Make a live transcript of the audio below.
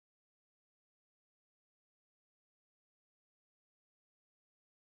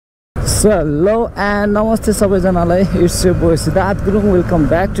Hello and नमस्ते सबैजनालाई, it's your boy Siddhartha Gurung. Welcome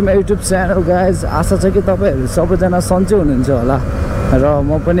back to my YouTube channel guys. आशा छ कि तपाईँहरू सबैजना सन्चै हुनुहुन्छ होला र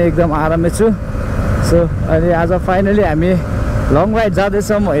म पनि एकदम आरामै छु। सो अनि आज फाइनली हामी लङ राइड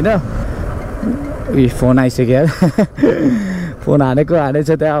जाँदैछौँ होइन। फोन आइसक्यो फोन हानेछ,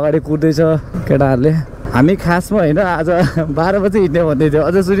 त्यहाँ अगाडि कुर्दैछ केटाहरूले। हामी खासमा होइन आज 12 बजे हिँड्ने भन्दै थियो।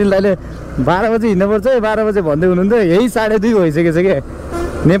 अझ सुनिल दाइले 12 बजे हिँड्नुपर्छ 12 बजे भन्दै हुनुहुन्थ्यो। यही 2:30 भइसकेछ क्या।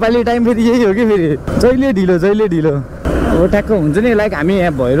 नेपाली टाइम फेरि यही हो कि फेरि जहिले ढिलो अब ट्याक्क हुन्छ नि। लाइक हामी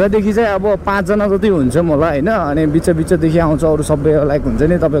यहाँ भैरवादेखि चाहिँ अब 5 जना जति हुन्छौँ होला होइन। अनि बिचदेखि आउँछ अरू सबै, लाइक हुन्छ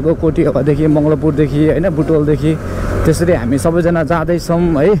नि तपाईँको कोटीहवादेखि, मङ्गलपुरदेखि होइन, बुटोलदेखि, त्यसरी हामी सबैजना जाँदैछौँ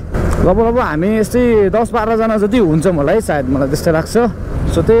है। लगभग हामी यस्तै 10-12 जना जति हुन्छौँ होला है, सायद मलाई त्यस्तै लाग्छ।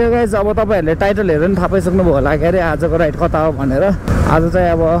 सो त्यही गाइज, अब तपाईँहरूले टाइटल हेरेर पनि थाहा पाइसक्नुभयो होला के अरे आजको राइड कता हो भनेर। आज चाहिँ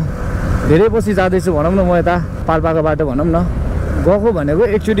अब धेरै पछि जाँदैछु भनौँ न, म यता पाल्पाको बाटो भनौँ न। गएको भनेको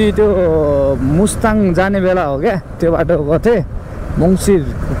एक्चुअली त्यो मुस्ताङ जाने बेला हो क्या, त्यो बाटो गएको थिएँ।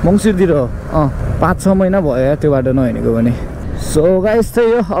 मङ्सिरतिर 5-6 महिना भयो त्यो बाटो नहिँडेको भने। सो गाइस चाहिँ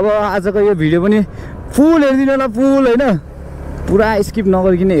यो अब आजको यो भिडियो पनि फुल हेरिदिनु होला, फुल होइन, पुरा स्किप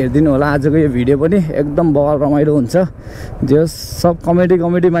नगरिकन हेरिदिनु होला। आजको यो भिडियो पनि एकदम बवाल रमाइलो हुन्छ। जो सब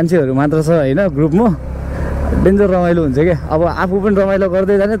कमेडी मान्छेहरू मात्र छ होइन ग्रुपमा, डेन्जर रमाइलो हुन्छ क्या। अब आफू पनि रमाइलो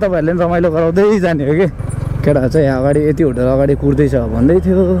गर्दै जाने, तपाईँहरूले पनि रमाइलो गराउँदै जाने हो कि। केटा चाहिँ अगाडि यति होटल अगाडि कुर्दैछ भन्दै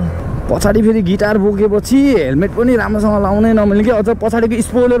थियो। पछाडि फेरि गिटार बोकेपछि हेलमेट पनि राम्रोसँग लाउनै नमिल्ने कि। अझ पछाडिको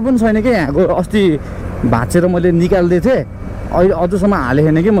स्पोइलर पनि छैन कि यहाँको। अस्ति भाँचेर मैले निकाल्दै थिएँ, अहिले अझसम्म हालेको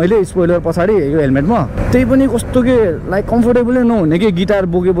छैन कि मैले स्पोइलर पछाडि यो हेलमेटमा। त्यही पनि कस्तो के लाइक कम्फोर्टेबलै नहुने कि गिटार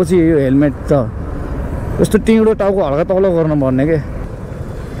बोकेपछि यो हेलमेट त यस्तो टिङ्डो टाउको हल्का तल गर्नुपर्ने के।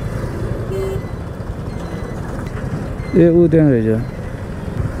 ए ऊ त्यहाँ रहेछ,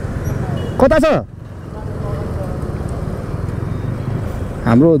 कता छ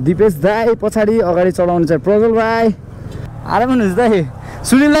हाम्रो दिपेश दाई? पछाडि अगाडि चलाउनु चाहिँ प्रज्वल भाइ। आराम हुनुहुन्छ दाइ?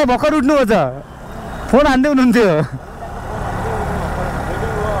 सुनिललाई भर्खर उठ्नुहुन्छ, फोन हान्दै हुनुहुन्थ्यो।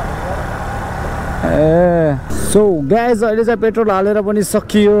 ए सो गाइज, अहिले चाहिँ पेट्रोल हालेर पनि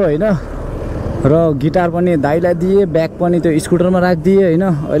सकियो होइन। र गिटार पनि दाइलाई दिएँ, ब्याग पनि त्यो स्कुटरमा राखिदिएँ होइन।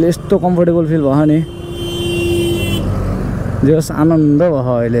 अहिले यस्तो कम्फोर्टेबल फिल भयो नि, जस आनन्द भयो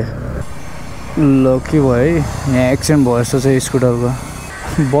अहिले। ल के भयो है, यहाँ एक्सिडेन्ट भयो जस्तो चाहिँ स्कुटरको।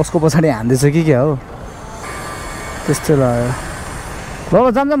 बसको पछाडि हान्दैछ कि क्या हो, त्यस्तै लाग्यो।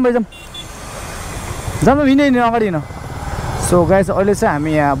 ल जाम भाइ जाम हिँड्ने अगाडि हिँड। सो गाइस, अहिले चाहिँ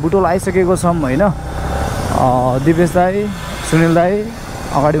हामी यहाँ बुटोल आइसकेको छौँ होइन। दिपेश दाई, सुनिल दाई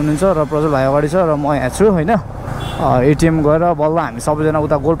अगाडि हुनुहुन्छ र प्रज्वल भाइ अगाडि छ र म यहाँ छु होइन। एटिएम गएर बल्ल हामी सबैजना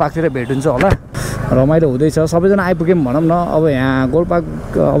उता गोलपार्कतिर भेट हुन्छ होला। रमाइलो हुँदैछ, सबैजना आइपुग्यौँ भनौँ न। अब यहाँ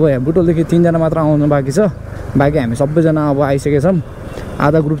गोलपार्क, अब यहाँ बुटोलदेखि 3 जना मात्र आउनु बाँकी छ। बाँकी हामी सबैजना अब आइसकेका छौँ।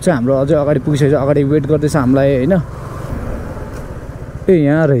 आधा ग्रुप चाहिँ हाम्रो अझै अगाडि पुगिसकेको छ, अगाडि वेट गर्दैछ हामीलाई होइन। ए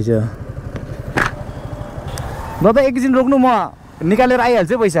यहाँ रहेछ दादा, एकछिन रोक्नु, म निकालेर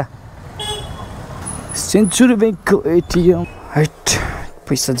आइहाल्छु पैसा। सेन्चुरी ब्याङ्कको एटिएम हाइट,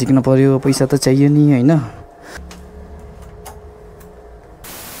 पैसा झिक्न पऱ्यो, पैसा त चाहियो नि होइन।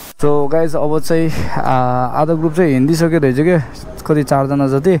 सो गाइज, अब चाहिँ आधा ग्रुप चाहिँ हिँडिसक्यो रहेछ क्या, कति 4 जना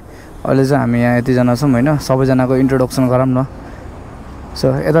जति। अहिले चाहिँ हामी यहाँ यतिजना छौँ होइन। सबैजनाको इन्ट्रोडक्सन गरौँ न। सो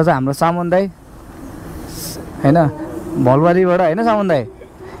यता चाहिँ हाम्रो सामुन दाई होइन, भलबारीबाट होइन सामुन दाई।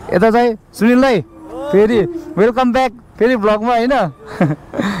 यता चाहिँ सुनिल दाई, फेरि वेलकम ब्याक फेरि ब्लगमा होइन।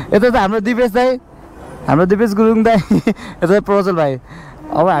 यता चाहिँ हाम्रो दिपेश दाई, हाम्रो दिपेश गुरुङ दाई। यता चाहिँ प्रज्वल भाइ।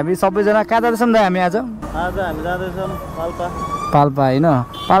 अब हामी सबैजना कहाँ जाँदैछौँ दाइ? हामी आज हामी जाँदैछौँ पाल्पा होइन।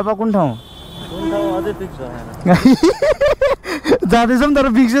 पाल्पा कुन ठाउँ? अझै फिक्स भएन, जाँदैछौँ तर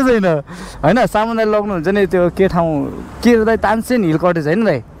फिक्सै छैन होइन। सामुन दाइ लग्नुहुन्छ नि त्यो के ठाउँ के दाइ? तानसेन हिल कटेज होइन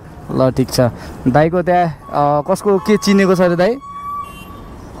दाइ? ल ठिक छ। दाइको त्यहाँ कसको के चिनेको छ अरे दाइ?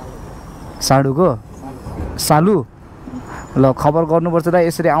 साडुको सालु। ल खबर गर्नुपर्छ दाइ,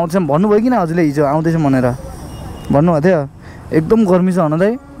 यसरी आउँदैछौँ भन्नुभयो किन हजुरले? हिजो आउँदैछौँ भनेर भन्नुभएको थियो। एकदम गर्मी छ भन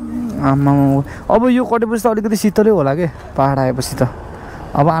दाइ। आमा अब यो कटेपछि त अलिकति शीतलै होला के, पाहाड आएपछि त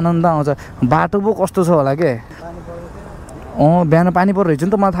अब आनन्द आउँछ। बाटो पो कस्तो छ होला के? बिहान पानी पर्छ रहेछ नि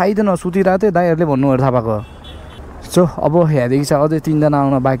त, मलाई थाहै थिएन, सुतिरहेको थिएँ, दाइहरूले भन्नुभयो थाहा पाएको। सो अब यहाँदेखि चाहिँ अझै 3 जना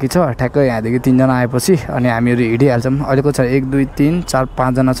आउन बाँकी छ। ठ्याक्कै यहाँदेखि 3 जना आएपछि अनि हामीहरू हिँडिहाल्छौँ। अहिलेको छ 1 2 3 4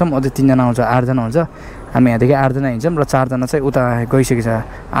 5 जना छौँ, अझै 3 जना आउँछ, 8 जना हुन्छ। हामी यहाँदेखि 8 जना हिँड्छौँ र 4 जना चाहिँ उता गइसकेको छ।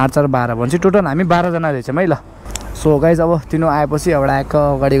 8 4 12 भन्छ, टोटल हामी 12 जना रहेछौँ है। ल सो गाइज, अब तिनीहरू आएपछि एउटा एक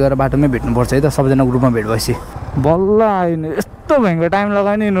अगाडि गएर बाटोमै भेट्नुपर्छ है त, सबैजना ग्रुपमा भेट भएपछि। बल्ल आयो नि, यस्तो भयङ्कर टाइम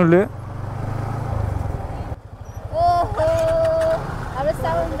लगायो नि यिनीहरूले।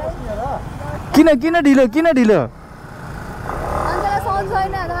 किन ढिलो?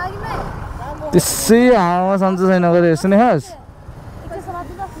 त्यसै हावामा सन्चो छैन गरे सुने खास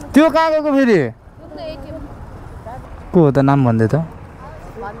त्यो कहाँ गएको फेरि को हो त नाम भन्दै त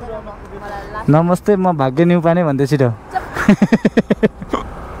नमस्ते म भाग्य न्यु पाने भन्दै छिटो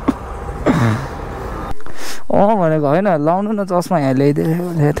भनेको होइन लाउनु न चस्मा यहाँ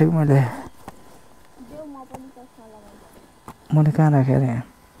ल्याइदिएको थिएँ मैले कहाँ राखेँ अरे यहाँ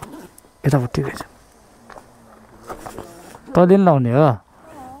यतापट्टि रहेछ तैँले नि लाउने हो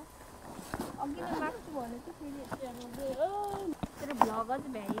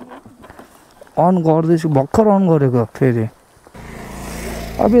अन गर्दैछु भर्खर अन गरेको फेरि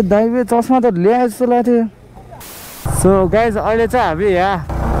अब यो दाइबे चस्मा त ल्याए जस्तो लाग्थ्यो सो गाइज अहिले चाहिँ हामी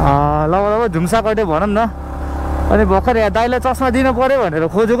यहाँ लगभग झुम्सा कटे भनौँ न अनि भर्खर यहाँ दाइलाई चस्मा दिनु पऱ्यो भनेर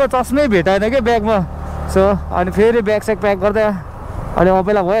खोजेको चस्मै भेटाएन क्या ब्यागमा सो अनि फेरि ब्याग स्याग प्याक गर्दै अहिले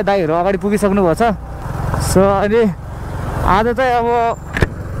अबेला भयो दाइहरू अगाडि पुगिसक्नु भएको छ सो अनि आज चाहिँ अब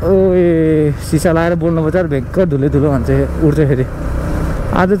सिसा लाएर बोल्नुपर्छ भेक्क धुलो धुलो भन्छ उठ्छ फेरि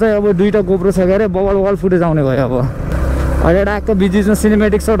आज चाहिँ अब 2टा गोप्रो छ गरे बवाल फुटेज आउने भयो अब अहिले डाक्क बिचमा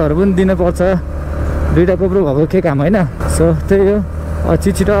सिनेमेटिक सटहरू पनि दिनुपर्छ 2टा गोप्रो भएको के काम होइन सो त्यही हो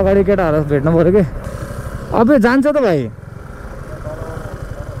छिटो अगाडि केटाहरू भेट्नु पऱ्यो कि अब जान्छ त भाइ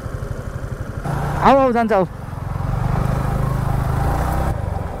आऊ जान्छ आऊ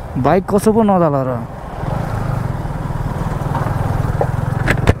बाइक कसो पो नजाला र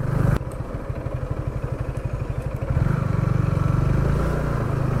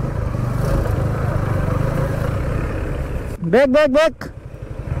ब्याक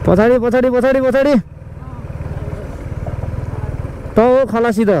पछाडि त हो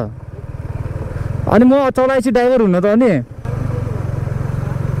खलासी त अनि म चलाएपछि ड्राइभर हुन त अनि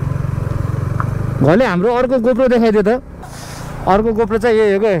घरले हाम्रो अर्को गोप्रो देखाइदियो त अर्को गोप्रो चाहिँ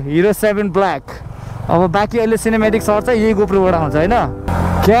यही हो क्या हिरो 7 ब्ल्याक अब बाँकी अहिले सिनेमेटिक सर्ट चाहिँ यही गोप्रोबाट आउँछ होइन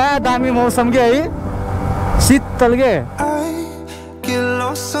क्या दामी मौसम के है शीतल के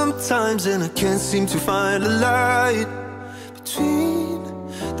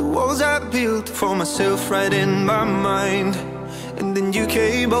the walls I built for myself right in my mind. And then you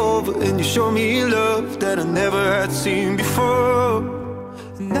came over and you showed me love that I never had seen before.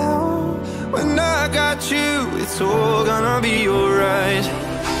 Now when I got you, it's all gonna be alright.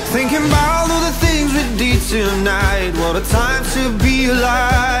 Thinking about all the things we did tonight. What a time to be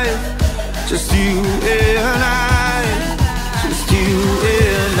alive. Just you and I. Just you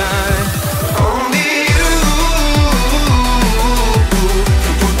and I. Only you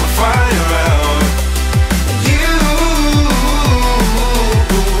can put my fire out. You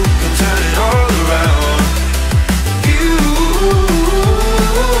can turn it all around. You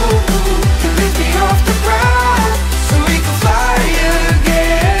can lift me off the ground. So we can fly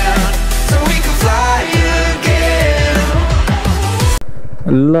again. So we can fly again.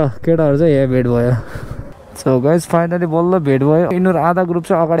 ल केटाहरु चाहिँ यहाँ भेट भयो so guys finally बल्ल भेट भयो यिनीहरु आधा group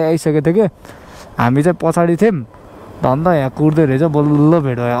चाहिँ अगाडि आइसकेको थियो कि हामी चाहिँ पछाडि थियौँ धन्दा यहाँ कुर्दै रहेछ बल्ल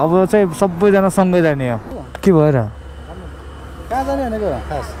भेट भयो अब चाहिँ सबैजना सँगै जाने हो के भएर कहाँ जाने भनेको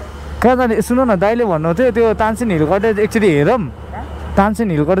खास कहाँ जाने सुन न दाइले भन्नु थियो त्यो तानसेन हिल कटेज एकचोटि हेरौँ तानसेन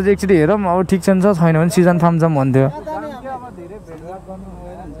हिल कटेज एकचोटि हेरौँ अब ठिक छ छैन भने सिजन फार्म जाऊँ भन्थ्यो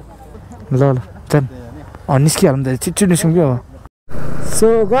ल ल चल निस्किहालौँ त छिट्छो निस्कौँ क्या अब सो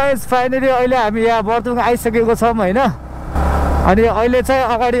गाइस फाइनली अहिले हामी यहाँ बर्तुङ आइसकेको छौँ होइन अनि अहिले चाहिँ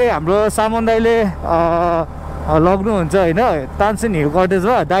अगाडि हाम्रो सामन दाइले लग्नुहुन्छ होइन तानसेन हिल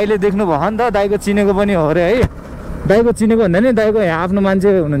कटेजमा दाइले देख्नुभयो नि त दाइको चिनेको पनि हो अरे है दाइको चिनेको भन्दा नि दाइको यहाँ आफ्नो मान्छे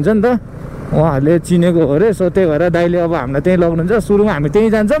हुनुहुन्छ नि त उहाँहरूले चिनेको हो अरे सो त्यही भएर दाइले अब हामीलाई त्यहीँ लग्नुहुन्छ सुरुमा हामी त्यहीँ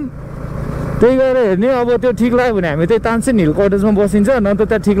जान्छौँ त्यही गरेर हेर्ने अब त्यो ठिक लाग्यो भने हामी त्यही तानसेन हिल कटेजमा बसिन्छ न त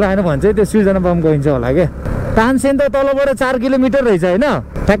त्यहाँ ठिक लागेन भने चाहिँ त्यो सृजना बम गइन्छ होला क्या तानसेन त तलबाट 4 किलोमिटर रहेछ होइन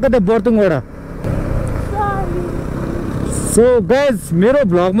ठ्याक्क त्यो बर्तुङबाट सो गाइज मेरो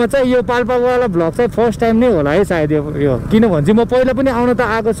भ्लगमा चाहिँ यो पाल्पावाला भ्लग चाहिँ फर्स्ट टाइम नै होला है सायद यो किनभने चाहिँ म पहिला पनि आउन त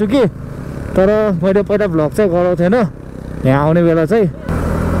आएको छु कि तर मैले पहिला भ्लग चाहिँ गराएको थिएन यहाँ आउने बेला चाहिँ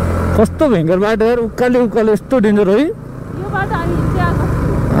कस्तो भयङ्कर बाटो यार उकालो यस्तो डेन्जर है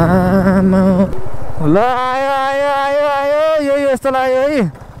ल आयो यो यस्तो लाग्यो है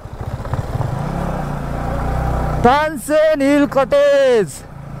तानसेन हिल कटेज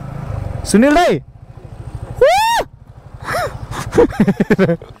सुनिल दाइ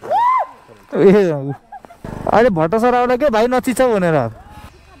अहिले भट्ट सर आउला के भाइ नजिक छ भनेर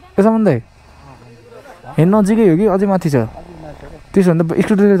के सम्बन्ध हे नजिकै हो कि अझै माथि छ त्यसो भने त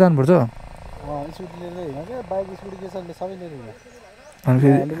स्कुटी लिएर जानुपर्छ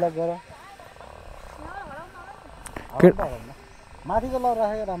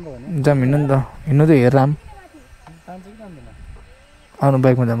जाम हिँड्नु नि त हिँड्नु त हेर राम आउनु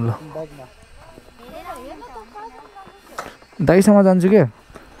बाइकमा जाऊँ ल दाइसँग जान्छु के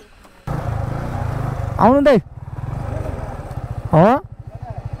आउनु दाइ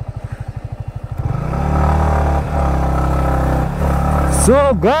सो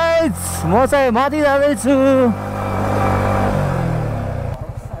गाइज म चाहिँ माथि जाँदैछु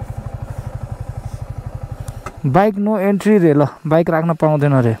बाइक नो एन्ट्री रे ल बाइक राख्न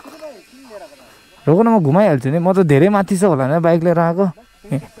पाउँदैन रे रोक न म घुमाइहाल्छु नि म त धेरै माथि छ होला नि बाइक लिएर आएको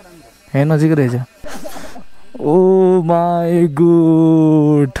हे नजिक रहेछ ओ माई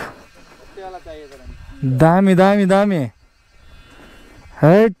गुड दामी दामी दामी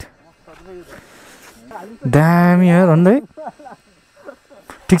हेट दामी यार भन्दै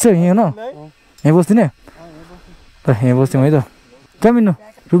ठिक छ यहाँ न यहीँ बस्दिने त यहीँ बस्थ्यौँ है त कहाँ मिल्नु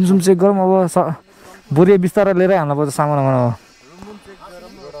रुम सुम चेक गरौँ अब बोरिया बिस्तारा लिएरै हाल्नु पर्छ सामान अब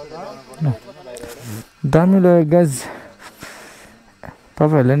दामी लाग्यो गाइज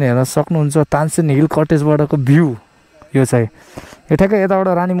तपाईँहरूले नि हेर्न सक्नुहुन्छ तानसेन हिल कटेजबाटको भ्यू यो चाहिँ यो ठ्याक्कै यताबाट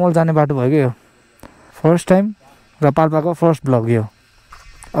रानी मल जाने बाटो भयो कि यो फर्स्ट टाइम र पाल्पाको फर्स्ट ब्लग यो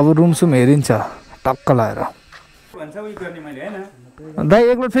अब रुम सुम हेरिन्छ टक्क लगाएर दाइ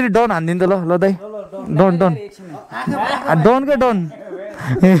एकलोट फेरि डन हानिदिनु त ल दाइ डन डन डन के डन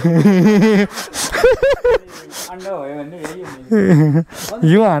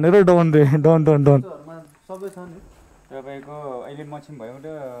यो हानेर डन रे डन डन डन तपाईको अहिले मछिम भयो त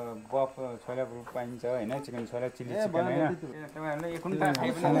बफ छोला पाइन्छ हैन चिकन छोला चिली चिकन हैन तपाईहरुले एक कुन्टा खाइ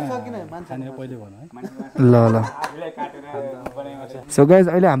पनि सकिन मान्छे पहिले भन्नु है ल ल सो गाइज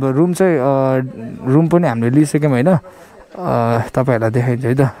अहिले हाम्रो रुम चाहिँ रुम पनि हामीले लिइसक्यौँ हैन तपाईहरुलाई देखाइदिन्छु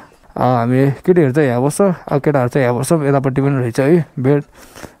है त हामी केटीहरु चाहिँ यहाँ बस्छ अब केटाहरु चाहिँ यहाँ बस्छ यतापट्टि पनि रहेछ है बेड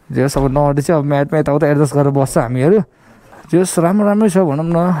जस अब नअडी चाहिँ अब म्याटमा यताउता एडजस्ट गरेर बस्छ हामीहरू जस राम्रो राम्रै छ भनौँ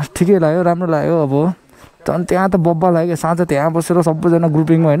न ठिकै लाग्यो राम्रो लाग्यो अब झन् त्यहाँ त बब्बा लाग्यो साँझ त्यहाँ बसेर सबैजना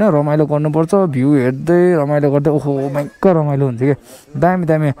ग्रुपिङमा होइन रमाइलो गर्नुपर्छ भ्यू हेर्दै रमाइलो गर्दै ओहो भयङ्कर रमाइलो हुन्छ कि दामी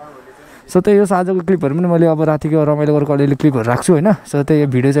दामी सो त्यही हो आजको क्लिपहरू पनि मैले अब रातिको रमाइलो गरेको अलिअलि क्लिपहरू राख्छु होइन सो त्यही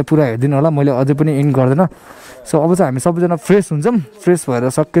भिडियो चाहिँ पुरा हेरिदिनु होला मैले अझै पनि इन गर्दैन सो अब चाहिँ हामी सबैजना फ्रेस हुन्छौँ फ्रेस भएर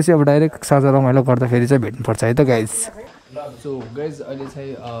सकेपछि अब डाइरेक्ट साँझ रमाइलो गर्दाखेरि चाहिँ भेट्नुपर्छ है त गाइज सो गाइज अहिले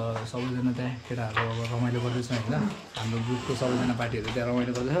चाहिँ सबैजना त्यहाँ केटाहरू अब रमाइलो गर्दैछ होइन हाम्रो ग्रुपको सबैजना पार्टीहरू त्यहाँ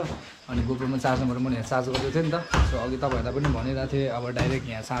रमाइलो गर्दैछ अनि गोप्रोमा चार्ज नम्बर मैले यहाँ चार्ज गर्दै थिएँ नि त सो अघि तपाईँहरूलाई पनि भनिरहेको थिएँ अब डाइरेक्ट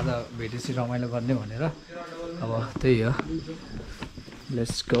यहाँ साँझ भेटेपछि रमाइलो गर्ने भनेर अब त्यही हो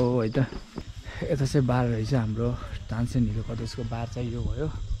लेट्स गो है त यता चाहिँ बार रहेछ हाम्रो तानसेन हिल कटेजको बार चाहिँ यो भयो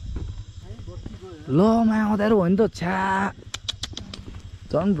ल माया आउँदाखेरि हो नि त छ्या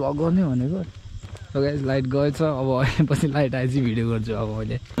झन् भ्लग गर्ने भनेको गाइस लाइट गएछ अब अहिले पछि लाइट आएपछि भिडियो गर्छु अब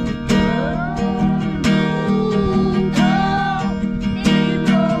मैले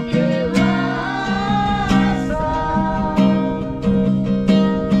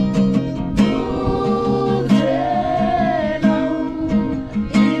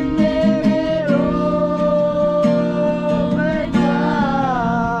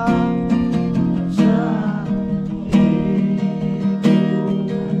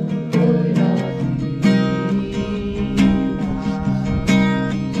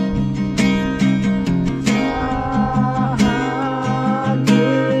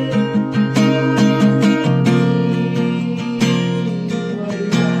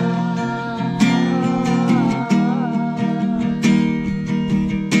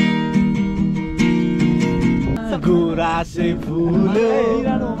गुराँसे फुल्यो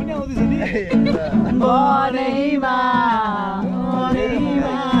मनैमा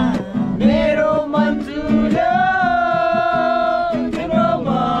मेरो मन चुल्यो तिम्रो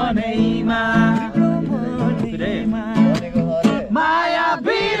मनैमा माया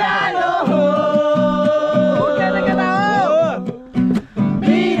बिरानो हो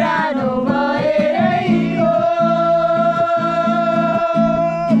बिरानो भएरै हो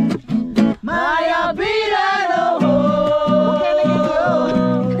माया बिरानो हो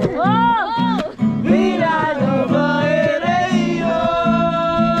बिरानो भएरै हो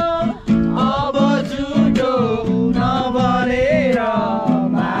अब झुटो नभनेर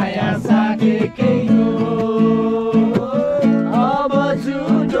माया साकेकै हो अब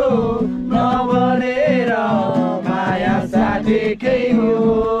झुटो नभनेर माया साकेकै हो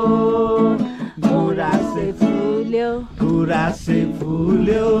गुराँसे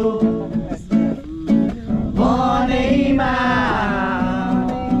फुल्यो मनैमा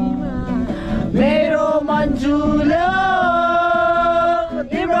मेरो मन झुल्यो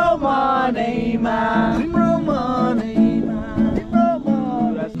तिम्रो मनैमा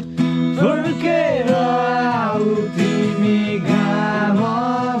फुर्केर आऊ तिमी घाम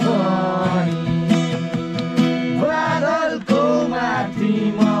भनी बादलको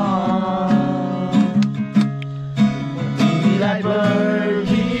माथिमा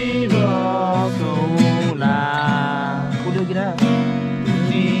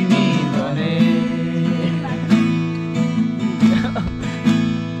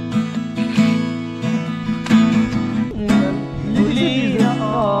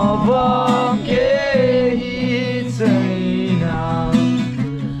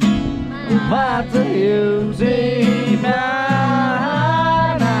बाटो एउटैमा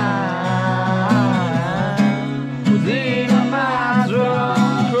दिन मात्र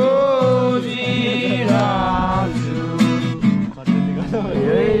खोजिरहन्छु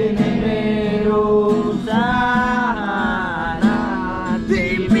यही नै मेरो चाहना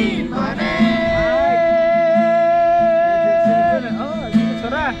तिमी भने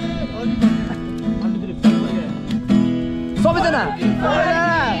सबैजना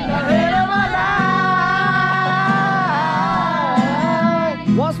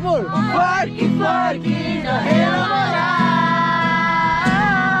once more फर्की फर्की नहेर मलाई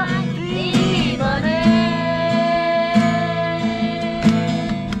तिमी भने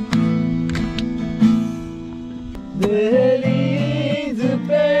दहलीज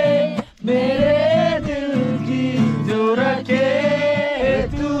पे मेरे दिल की जो रखे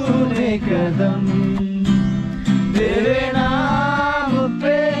तूने कदम तेरे नाम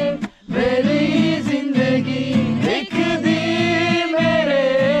पे मेरी जिंदगी लिख दी मेरे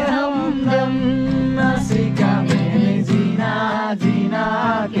हमदम ना सीखा मैंने जीना जीना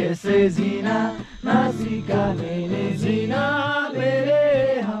कैसे जीना ना सीखा मैंने जीना मेरे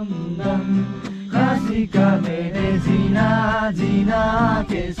हमदम ना सीखा मैंने जीना जीना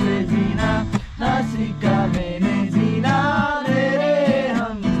कैसे जीना ना सीखा मैंने जीना मेरे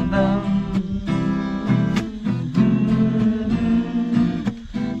हमदम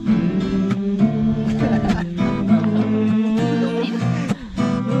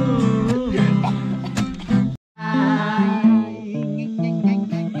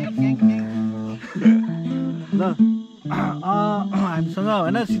हामीसँग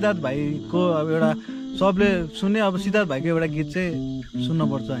होइन सिद्धार्थ भाइको अब एउटा सबले सुन्ने अब सिद्धार्थ भाइको एउटा गीत चाहिँ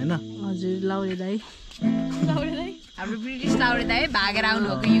सुन्नुपर्छ होइन हजुर लाउरे दाइ हाम्रो ब्रिटिस लाउरे दाइ भागेर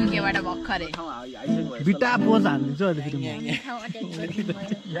आउनुभएको युकेबाट भर्खरै बिटा पोज हानिदिन्छु अलिकति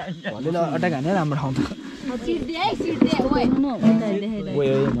अट्याक हाने राम्रो ठाउँ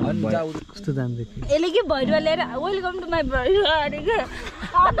कस्तो दाम देखि यसले के भैरुवा लिएर वेलकम टु माई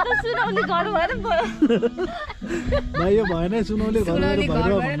सुनाउने घर भएर भाइ यो भएन सुनौले घरबाट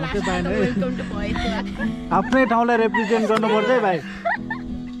भैरुवा भन्नु चाहिँ पाएन है आफ्नै ठाउँलाई रिप्रेजेन्ट गर्नुपर्छ है भाइ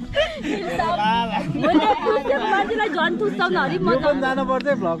जानु पर्छ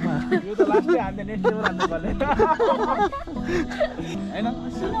भ्लगमा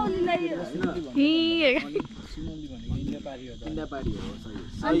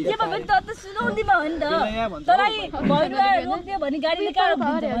सुनाउनेमा हो नि त तँलाई भैरुवा रोक्यो भने गाडीले कहाँ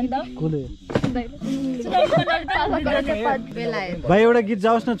भाइ एउटा गीत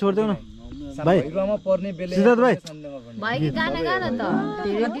जाओस् न छोडिदेऊ न भाइ सिद्धार्थ भाइ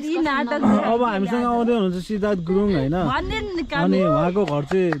अब हामीसँग आउँदै हुनुहुन्छ सिद्धार्थ गुरुङ होइन अनि उहाँको घर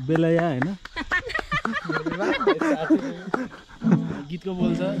चाहिँ बेलाया होइन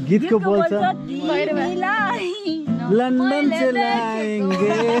गीतको बोल्छ लन्डन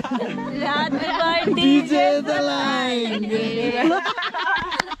चलाएंगे डीजे चलाएंगे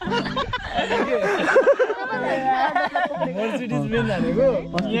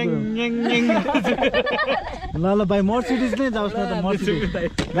ल भाइ मर्सिडिज नै जाओस् न त मर्सिडिज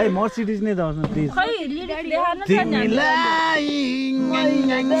भाइ मर्सिडिज नै जाओस् न प्लिज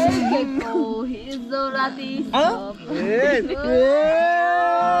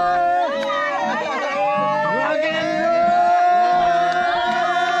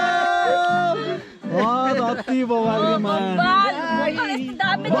अति बवालीमा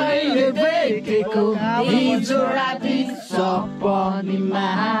मैले देखेको हिजो राति सपनीमा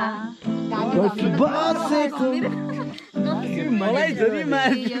बसेको मलाई जति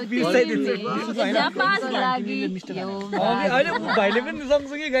भाइले पनि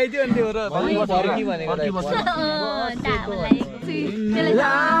सँगसँगै गाइदियो अनि त्यो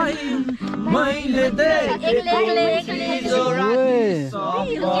मैले देखेको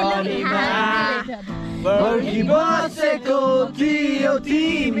बसेको थियो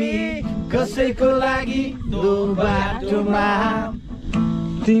तिमी कसैको लागि दो बाटोमा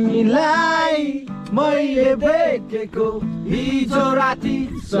तिमीलाई मैले भेटेको हिजो राति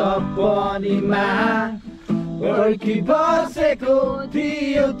सपनीमा बसेको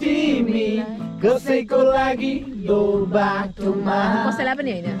थियो तिमी कसैको लागि दो बाटोमा कसैलाई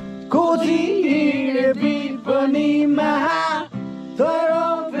पनि होइन खोजी विपनीमा तर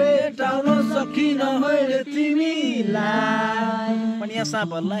भेटाउन सकिन मैले तिमीलाई पनिया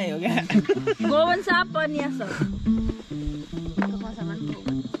सापलाई हो क्या गोवन साप पनिया साप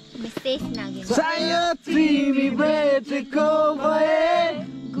सायद तिमी भेटेको भए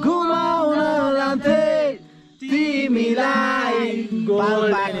घुमाउन लान्थे तिमीलाई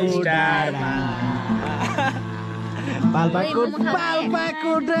पाल्पाको डाँडामा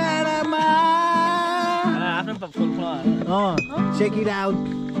पाल्पाको डाँडामा check it out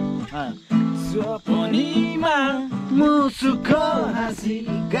सपनीमा मुसुक हाँसी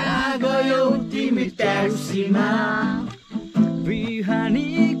कहाँ गयो तिमी ट्याक्सीमा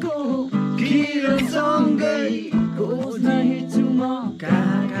बिहानीको किरणसँगै खोज्न हिँड्छु म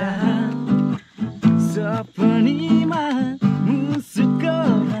कहाँ कहाँ सपनीमा मुसुक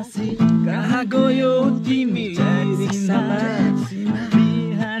हाँसी कहाँ गयो तिमी ट्याक्सीमा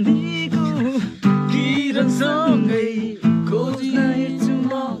बिहानीको किरणसँगै खोज्न हिँड्छु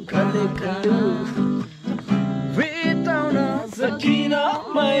म कहिले कहिले भेटाउन सकिन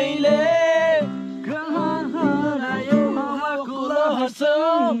मैले कहाँ हरायो हावाको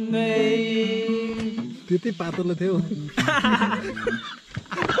लहरसँगै त्यति पातलो थियो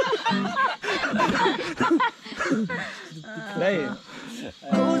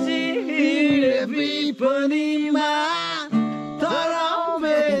खोजी हिँडे विपनीमा तर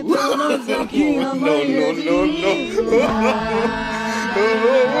भेट्न सकिन मैले